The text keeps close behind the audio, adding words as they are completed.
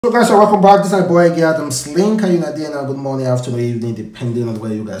So guys, so welcome back. This is my boy Adam's Link. How you not doing? Good morning, afternoon, evening, depending on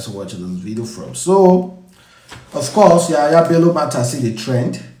where you guys are watching this video from. So, of course, Yahaya Bello matter see the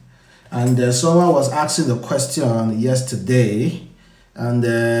trend, and someone was asking the question yesterday, and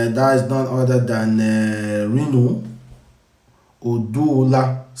that is none other than Rino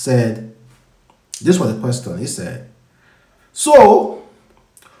Odula said. This was the question. He said, "So,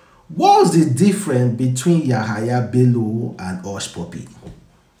 what's the difference between Yahaya Bello and Hushpuppi?"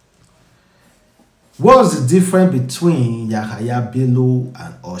 What's the difference between Yahaya Bello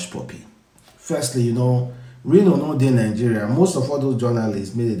and Hushpuppi? Firstly, Reno no dey Nigeria. Most of all those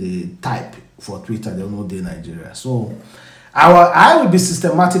journalists maybe they type for Twitter, they know dey Nigeria. So I will be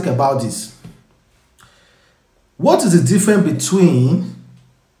systematic about this. What is the difference between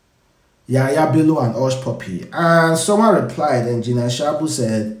Yahaya Bello and Hushpuppi? And someone replied, Engineer Shabu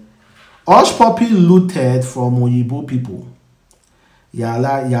said, Hushpuppi looted from Oyibo people.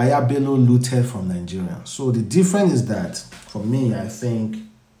 Yahaya Bello looted from Nigeria. So the difference is that, for me, I think,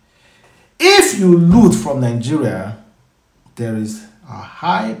 if you loot from Nigeria, there is a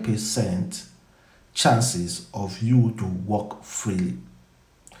high percent chances of you to work freely.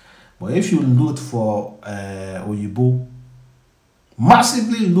 But if you loot for Oyibo,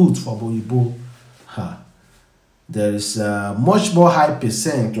 massively loot from Oyibo, there is a much more high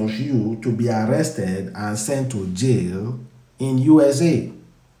percent of you to be arrested and sent to jail in USA.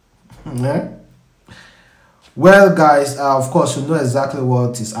 Well, guys, of course, you know exactly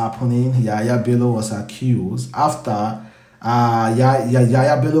what is happening. Yahaya Bello was accused after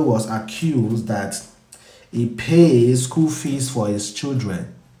Yahaya Bello was accused that he paid school fees for his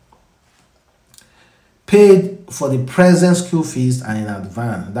children, paid for the present school fees and in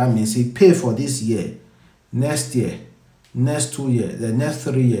advance. That means he paid for this year, next year, next 2 years, the next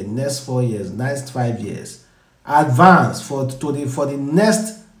 3 years, next 4 years, next 5 years. Advance for the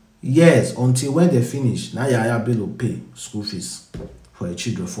next years until when they finish. Now Yahaya Bello pay school fees for a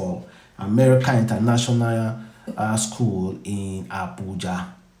children for American International School in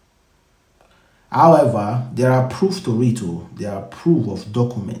Abuja. However, there are proof to it. There are proof of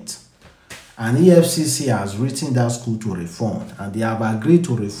documents, and EFCC has written that school to refund, and they have agreed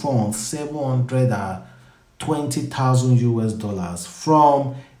to refund $720,000 US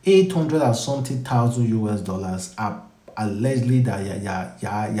from 800 and something thousand US allegedly that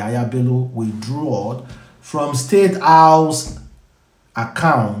Yahaya Bello withdrew from State House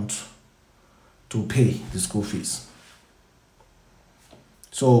account to pay the school fees.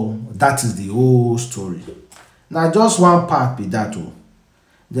 So that is the whole story. Now just one part be that too.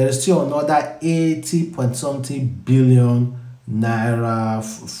 There is still another 80-point-something billion naira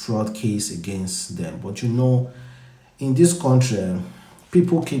fraud case against them. But in this country,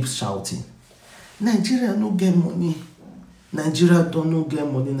 people keep shouting, Nigeria no get money. Nigeria don't no get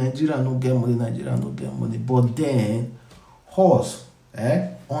money. Nigeria no get money. Nigeria no get money. But then,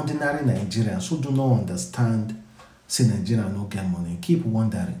 ordinary Nigerians who do not understand, say Nigeria no get money, keep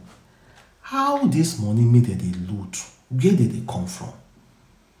wondering, how this money made they loot? Where did they come from?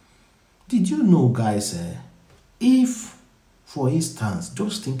 Did you know, guys, if, for instance,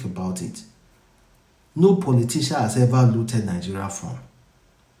 just think about it, no politician has ever looted Nigeria from.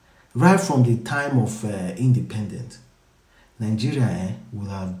 Right from the time of independence, Nigeria will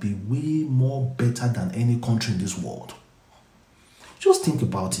have been way more better than any country in this world. Just think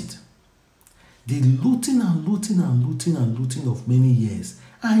about it. The looting and looting and looting and looting of many years,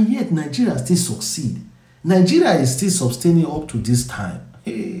 and yet Nigeria still succeed. Nigeria is still sustaining up to this time.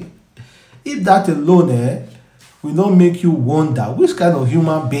 Hey, if that alone will not make you wonder which kind of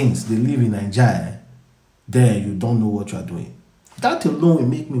human beings they live in Nigeria, then you don't know what you are doing. That alone will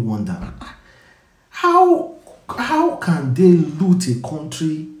make me wonder, how can they loot a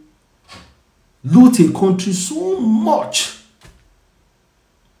country so much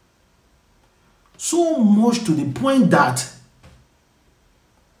to the point that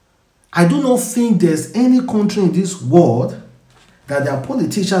I do not think there's any country in this world that their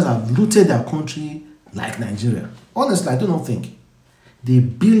politicians have looted their country like Nigeria. Honestly, I do not think. The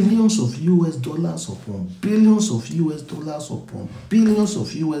billions of US dollars upon billions of US dollars upon billions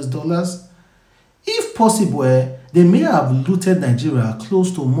of US dollars. If possible, they may have looted Nigeria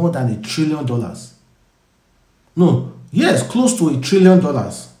close to more than $1 trillion. No, yes, close to $1 trillion.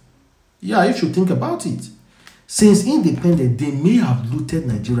 Yeah, if you think about it. Since independence, they may have looted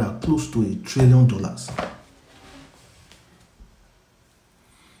Nigeria close to $1 trillion.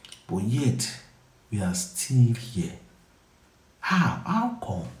 But yet, we are still here. How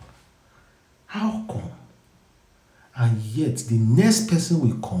come? How come? And yet the next person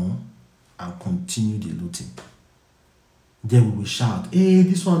will come and continue the looting. then we will shout, hey,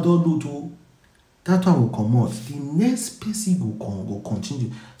 this one don't loot, oh. That one will come out. The next person will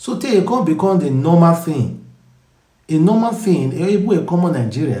continue. So it can become the normal thing. A normal thing, a common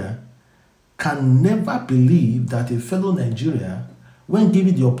Nigeria can never believe that a fellow Nigeria, when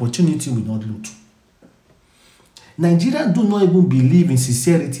given the opportunity, will not loot. Nigerians do not even believe in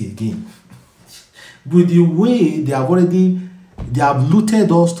sincerity again. With the way they have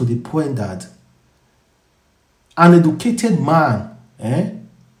looted us to the point that an educated man,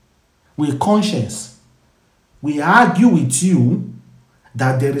 with conscience, we argue with you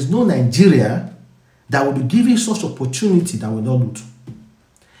that there is no Nigeria that will be giving such opportunity that will not loot.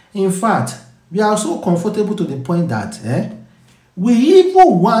 In fact, we are so comfortable to the point that we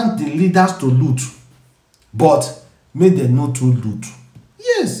even want the leaders to loot, but make them not to loot.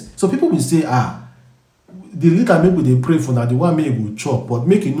 Yes, so people will say, the leader maybe they pray for that the one may go chop, but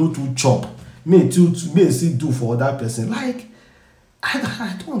make it not to chop, may still do for other person. Like,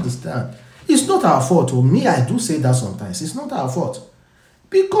 I don't understand. It's not our fault. Or me, I do say that sometimes. It's not our fault.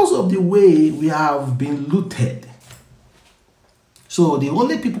 Because of the way we have been looted. So the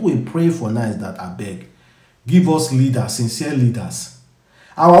only people we pray for now is that, I beg, give us leaders, sincere leaders.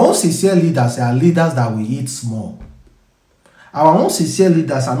 Our own sincere leaders are leaders that will eat small. Our own sincere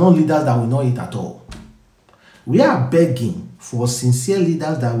leaders are not leaders that will not eat at all. We are begging for sincere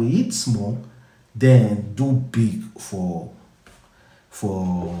leaders that will eat small, then do big for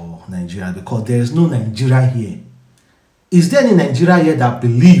Nigeria, because there is no Nigeria here. Is there any Nigeria here that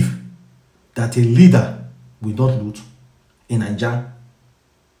believe that a leader will not loot in Nigeria?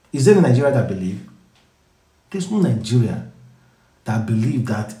 Is there any Nigeria that believe? There's no Nigeria that believe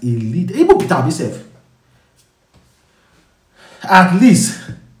that a leader, even Peter himself, at least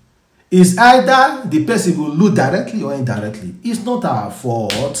is either the person will loot directly or indirectly. It's not our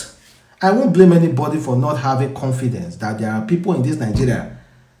fault. I won't blame anybody for not having confidence that there are people in this Nigeria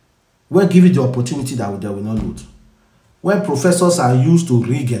when given the opportunity that they will not loot. When professors are used to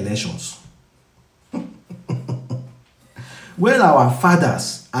rig elections. When our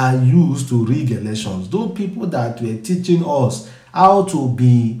fathers are used to rig elections, those people that were teaching us how to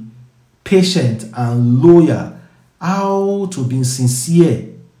be patient and loyal, how to be sincere,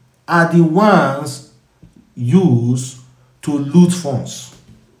 are the ones used to loot funds.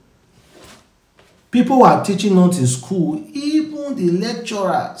 People who are teaching us in school, even the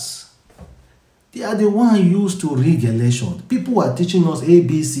lecturers, they are the ones used to rig elections. People who are teaching us A,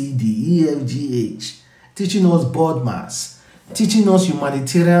 B, C, D, E, F, G, H, teaching us board maths, teaching us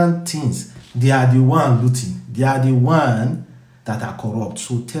humanitarian things, they are the ones looting. They are the ones that are corrupt.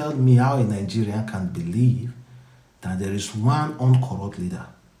 So tell me how a Nigerian can believe that there is one uncorrupt leader.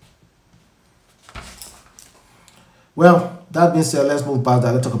 Well, that being said, let's move back.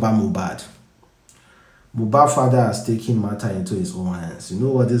 Let's talk about Mohbad. Mohbad's father has taken matter into his own hands. You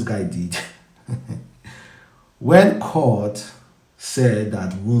know what this guy did? When court said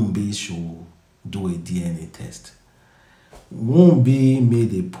that Wunmi should do a DNA test, Wunmi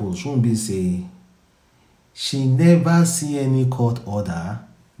made a post. Wunmi say she never see any court order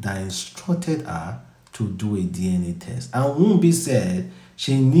that instructed her to do a DNA test. And Wunmi said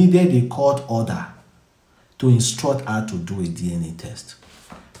she needed a court order to instruct her to do a DNA test.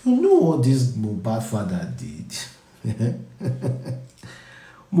 You know what this Mohbad father did?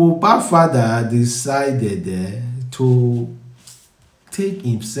 Mohbad father decided to take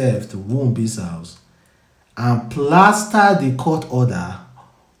himself to Wunmi's house and plaster the court order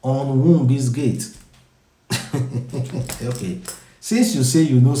on Wunmi's gate. Okay, since you say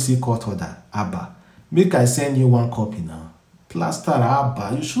you no see court order, Abba, make I send you one copy now. Plaster,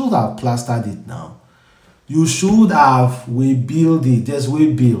 Abba, you should have plastered it now. You should have build it. There's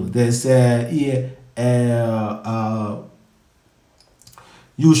build. There's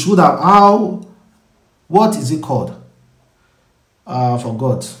you should have what is it called?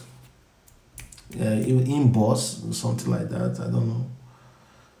 Forgot. Inbox or something like that. I don't know.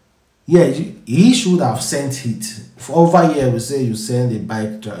 Yeah, he should have sent it. For over here, we say you send a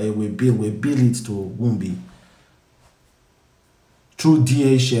bike. We bill it to Wunmi through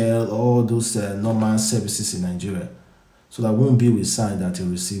DHL, all those normal services in Nigeria, so that Wunmi will sign that he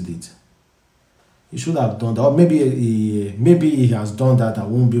received it. He should have done that, or maybe he has done that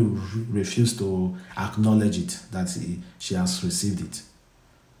and Wunmi refused to acknowledge it that she has received it.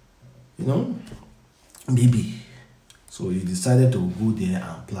 You know, maybe. So he decided to go there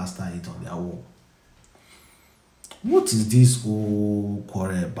and plaster it on their wall. What is this whole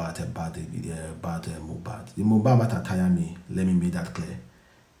quarrel about Mohbad? The Mohbad matter tire me. Let me make that clear.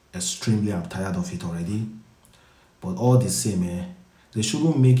 Extremely, I'm tired of it already. But all the same, they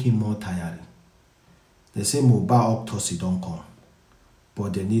shouldn't make him more tiring. They say Mohbad autopsy don't come,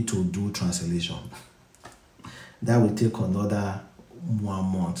 but they need to do translation. That will take another 1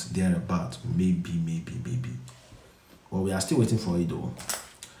 month thereabout, maybe. But we are still waiting for it though.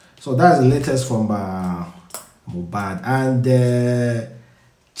 So that's the latest from Mohbad. And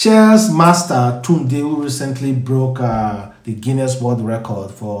chess master Tunde, who recently broke the Guinness World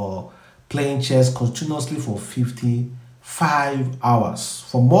Record for playing chess continuously for 55 hours,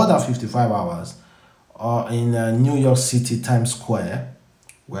 for more than 55 hours, in New York City Times Square.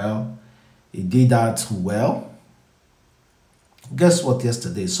 Well, he did that well. Guess what?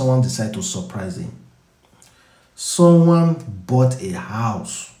 Yesterday, someone decided to surprise him. Someone bought a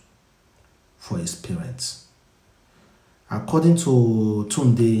house for his parents. According to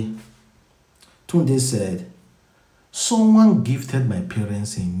Tunde, Tunde said, someone gifted my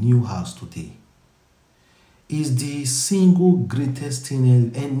parents a new house today. It's the single greatest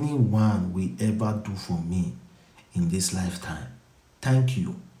thing anyone will ever do for me in this lifetime. Thank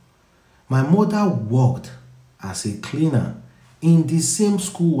you. My mother worked as a cleaner in the same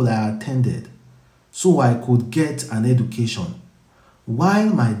school I attended, so I could get an education, while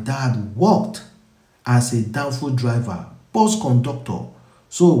my dad worked as a downfall driver, bus conductor,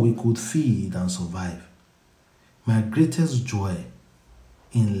 so we could feed and survive. My greatest joy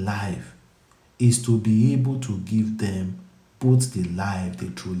in life is to be able to give them both the life they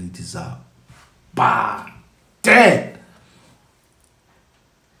truly deserve. Bah! Damn!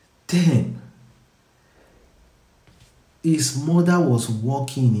 His mother was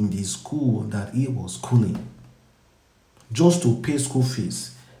working in the school that he was schooling just to pay school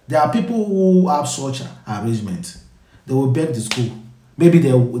fees. There are people who have such arrangements. They will beg the school. Maybe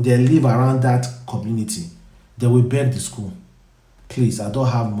they live around that community. They will beg the school, please, I don't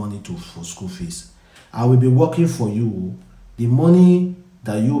have money for school fees. I will be working for you. The money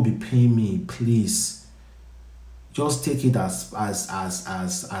that you will be paying me, please, just take it as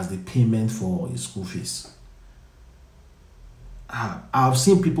the payment for his school fees. I've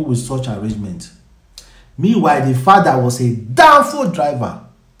seen people with such arrangement. Meanwhile, the father was a downfall driver.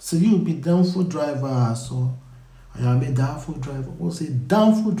 So you will be downfall driver. So I am a downfall driver. Was a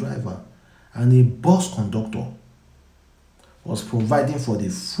downfall driver and a bus conductor. Was providing for the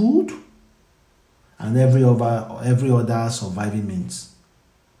food and every other surviving means.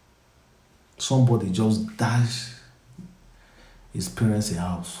 Somebody just dashed his parents a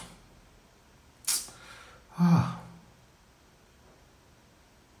house.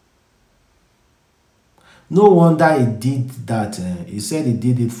 No wonder he did that. He said he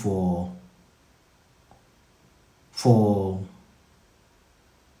did it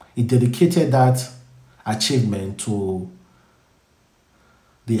he dedicated that achievement to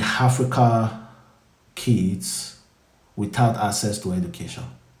the Africa kids without access to education.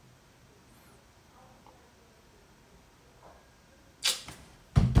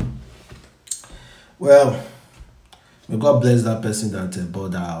 Well, may God bless that person that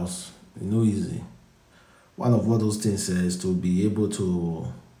bought the house. You know, easy. One of all those things is to be able to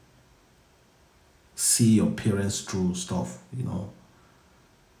see your parents through stuff, you know.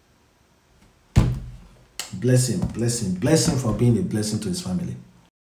 Bless him for being a blessing to his family.